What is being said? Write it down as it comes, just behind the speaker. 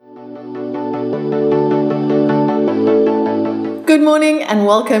Good morning and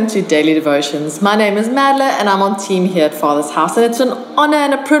welcome to Daily Devotions. My name is Madla and I'm on team here at Father's House, and it's an honor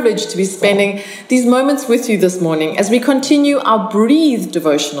and a privilege to be spending these moments with you this morning as we continue our Breathe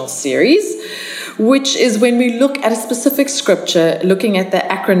devotional series, which is when we look at a specific scripture, looking at the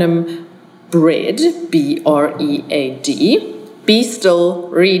acronym BREAD, B-R-E-A-D, be still,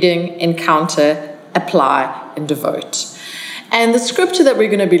 reading, encounter, apply, and devote. And the scripture that we're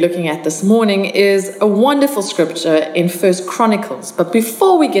going to be looking at this morning is a wonderful scripture in 1 Chronicles. But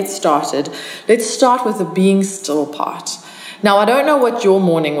before we get started, let's start with the being still part. Now, I don't know what your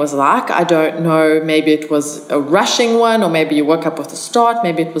morning was like. I don't know, maybe it was a rushing one, or maybe you woke up with a start,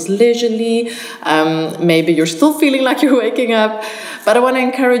 maybe it was leisurely, maybe you're still feeling like you're waking up. But I want to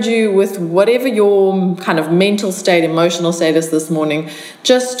encourage you with whatever your kind of mental state, emotional state is this morning,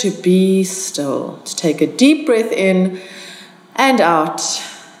 just to be still, to take a deep breath in and out,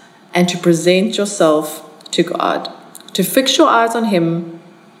 and to present yourself to God, to fix your eyes on Him,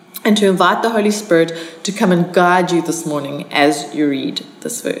 and to invite the Holy Spirit to come and guide you this morning as you read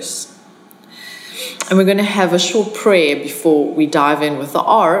this verse. And we're going to have a short prayer before we dive in with the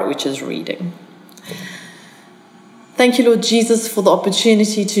R, which is reading. Thank you, Lord Jesus, for the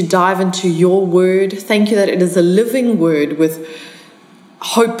opportunity to dive into your word. Thank you that it is a living word with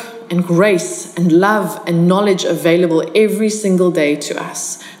hope and grace and love and knowledge available every single day to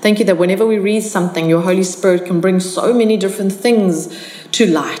us. Thank you that whenever we read something, your Holy Spirit can bring so many different things to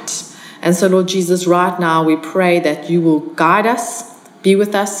light. And so, Lord Jesus, right now we pray that you will guide us, be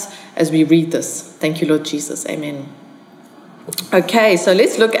with us as we read this. Thank you, Lord Jesus. Amen. Okay, so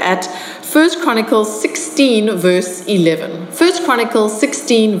let's look at 1 Chronicles 16 verse 11. 1 Chronicles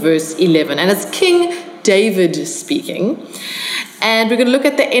 16 verse 11, and it's King David speaking. And we're going to look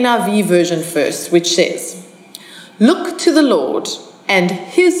at the NIV version first, which says, "Look to the Lord and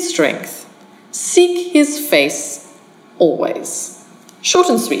His strength. Seek His face always." Short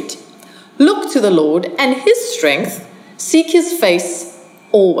and sweet. Look to the Lord and His strength. Seek His face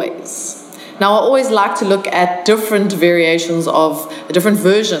always. Now, I always like to look at different variations of, different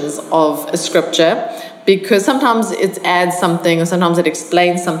versions of a scripture, because sometimes it adds something, or sometimes it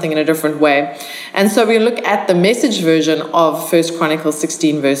explains something in a different way. And so we look at the Message version of 1 Chronicles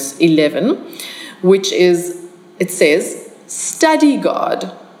 16 verse 11, which is, it says, "Study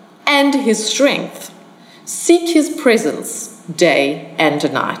God and His strength. Seek His presence day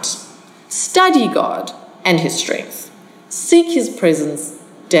and night." Study God and His strength. Seek His presence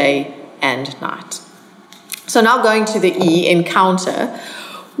day and night. So now going to the E, encounter.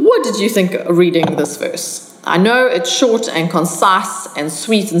 What did you think reading this verse? I know it's short and concise and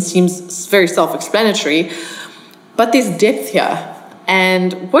sweet and seems very self-explanatory, but there's depth here.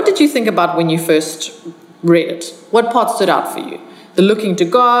 And what did you think about when you first read it? What part stood out for you? The looking to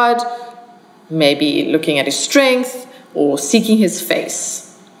God, maybe looking at His strength, or seeking His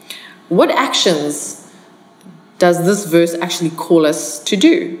face? What actions does this verse actually call us to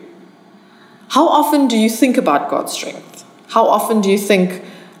do? How often do you think about God's strength? How often do you think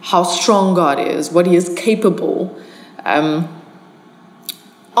how strong God is, what He is capable? Are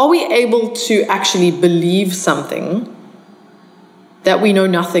we able to actually believe something that we know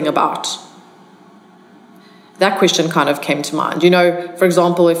nothing about? That question kind of came to mind. You know, for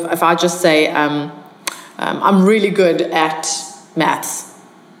example, if I just say, I'm really good at maths,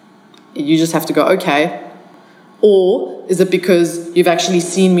 you just have to go, okay. Or is it because you've actually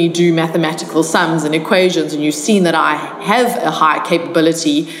seen me do mathematical sums and equations, and you've seen that I have a high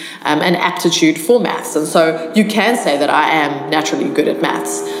capability and aptitude for maths, and so you can say that I am naturally good at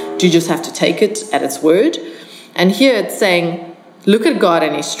maths? Do you just have to take it at its word? And here it's saying, look at God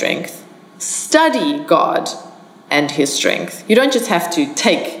and His strength. Study God and His strength. You don't just have to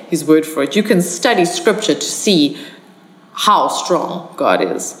take His word for it. You can study scripture to see how strong God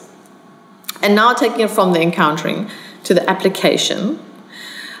is. And now taking it from the encountering to the application,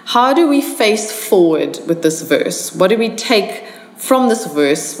 how do we face forward with this verse? What do we take from this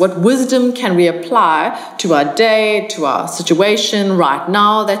verse? What wisdom can we apply to our day, to our situation right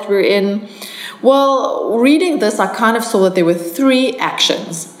now that we're in? Well, reading this, I kind of saw that there were three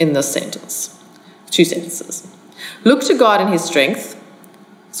actions in this sentence. Two sentences. Look to God and His strength.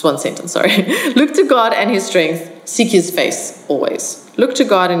 It's one sentence, sorry. Look to God and His strength. Seek His face always. Look to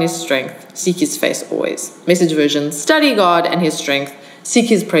God and His strength. Seek His face always. Message version. Study God and His strength. Seek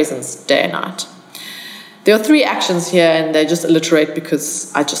His presence day and night. There are three actions here, and they just alliterate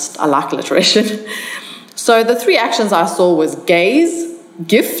because I like alliteration. So the three actions I saw was gaze,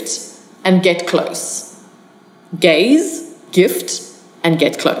 gift, and get close. Gaze, gift, and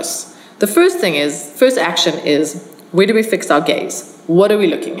get close. The first action is, where do we fix our gaze? What are we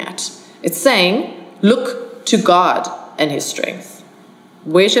looking at? It's saying, look to God and his strength.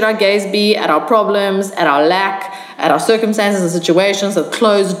 Where should our gaze be? At our problems, at our lack, at our circumstances and situations, at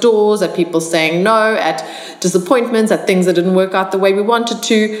closed doors, at people saying no, at disappointments, at things that didn't work out the way we wanted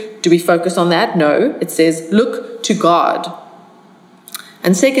to. Do we focus on that? No. It says, look to God.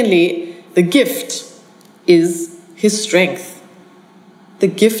 And secondly, the gift is his strength. The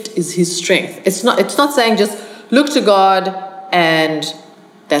gift is his strength. It's not saying just look to God and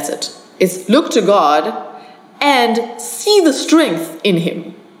that's it. It's look to God and see the strength in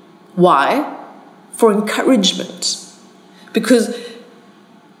him. Why? For encouragement. Because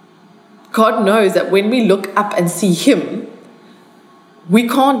God knows that when we look up and see him, we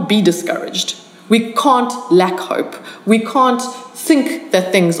can't be discouraged. We can't lack hope. We can't think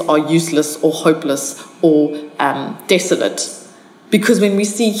that things are useless or hopeless or desolate. Because when we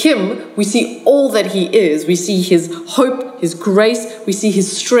see him, we see all that he is. We see his hope, his grace, we see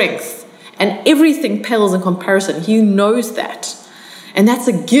his strength. And everything pales in comparison. He knows that. And that's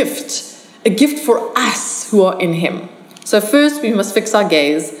a gift for us who are in him. So first we must fix our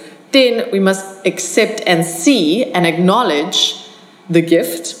gaze. Then we must accept and see and acknowledge the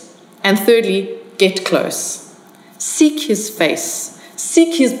gift. And thirdly, get close. Seek his face.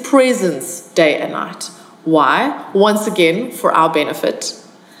 Seek his presence day and night. Why? Once again, for our benefit.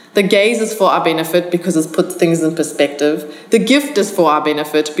 The gaze is for our benefit because it puts things in perspective. The gift is for our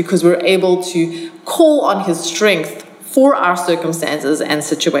benefit because we're able to call on his strength for our circumstances and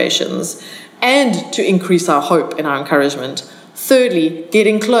situations and to increase our hope and our encouragement. Thirdly,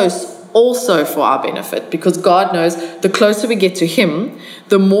 getting close also for our benefit because God knows the closer we get to him,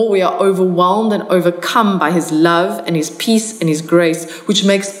 the more we are overwhelmed and overcome by his love and his peace and his grace, which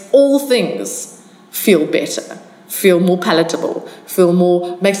makes all things feel better, feel more palatable,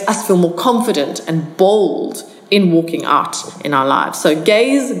 makes us feel more confident and bold in walking out in our lives. So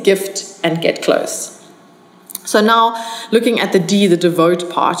gaze, gift, and get close. So now, looking at the D, the devote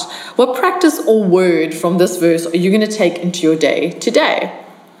part, what practice or word from this verse are you going to take into your day today?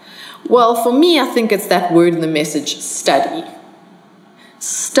 Well, for me, I think it's that word in the message, study.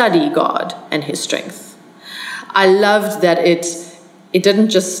 Study God and his strength. I loved that it didn't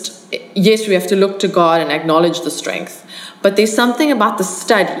just, yes, we have to look to God and acknowledge the strength, but there's something about the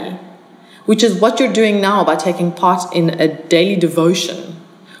study, which is what you're doing now by taking part in a daily devotion,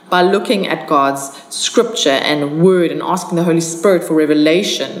 by looking at God's scripture and word and asking the Holy Spirit for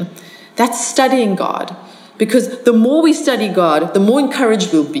revelation. That's studying God. Because the more we study God, the more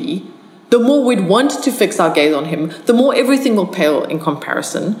encouraged we'll be, the more we'd want to fix our gaze on him, the more everything will pale in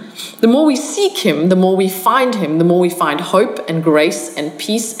comparison. The more we seek him, the more we find him, the more we find hope and grace and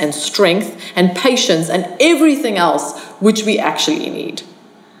peace and strength and patience and everything else which we actually need.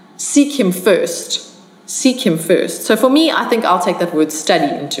 Seek him first. Seek him first. So for me, I think I'll take that word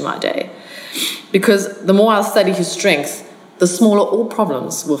study into my day. Because the more I'll study his strength, the smaller all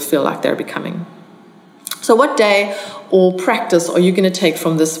problems will feel like they're becoming. So what day or practice are you going to take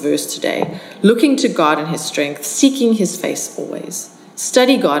from this verse today? Looking to God and his strength, seeking his face always.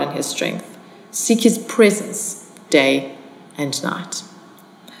 Study God and his strength. Seek his presence day and night.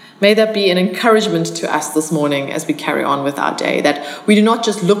 May that be an encouragement to us this morning as we carry on with our day, that we do not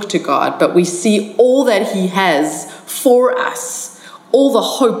just look to God, but we see all that he has for us, all the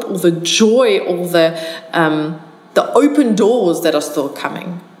hope, all the joy, all the open doors that are still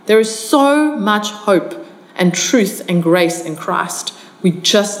coming. There is so much hope and truth and grace in Christ. We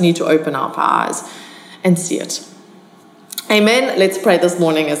just need to open up our eyes and see it. Amen. Let's pray this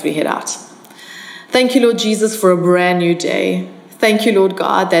morning as we head out. Thank you, Lord Jesus, for a brand new day. Thank you, Lord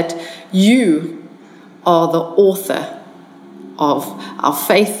God, that you are the author of our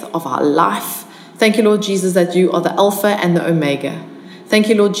faith, of our life. Thank you, Lord Jesus, that you are the Alpha and the Omega. Thank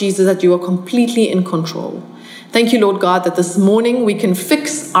you, Lord Jesus, that you are completely in control. Thank you, Lord God, that this morning we can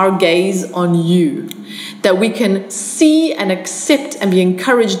fix our gaze on you, that we can see and accept and be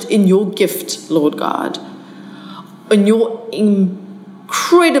encouraged in your gift, Lord God, in your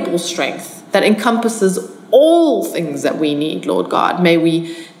incredible strength that encompasses all things that we need, Lord God. May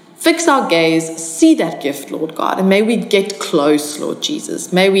we fix our gaze, see that gift, Lord God, and may we get close, Lord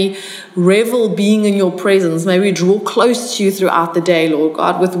Jesus. May we revel being in your presence. May we draw close to you throughout the day, Lord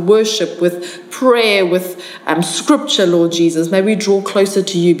God, with worship, with prayer, with scripture, Lord Jesus. May we draw closer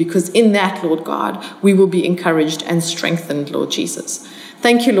to you because in that, Lord God, we will be encouraged and strengthened, Lord Jesus.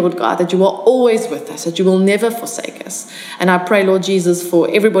 Thank you, Lord God, that you are always with us, that you will never forsake us. And I pray, Lord Jesus, for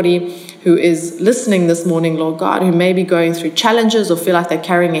everybody who is listening this morning, Lord God, who may be going through challenges or feel like they're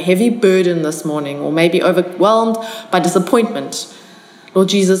carrying a heavy burden this morning or may be overwhelmed by disappointment. Lord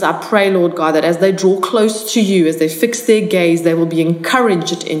Jesus, I pray, Lord God, that as they draw close to you, as they fix their gaze, they will be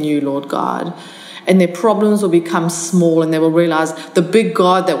encouraged in you, Lord God. and their problems will become small, and they will realize the big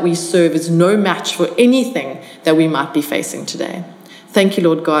God that we serve is no match for anything that we might be facing today. Thank you,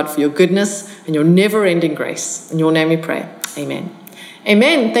 Lord God, for your goodness and your never-ending grace. In your name we pray. Amen.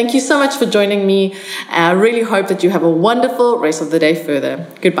 Amen. Thank you so much for joining me. I really hope that you have a wonderful rest of the day further.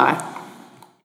 Goodbye.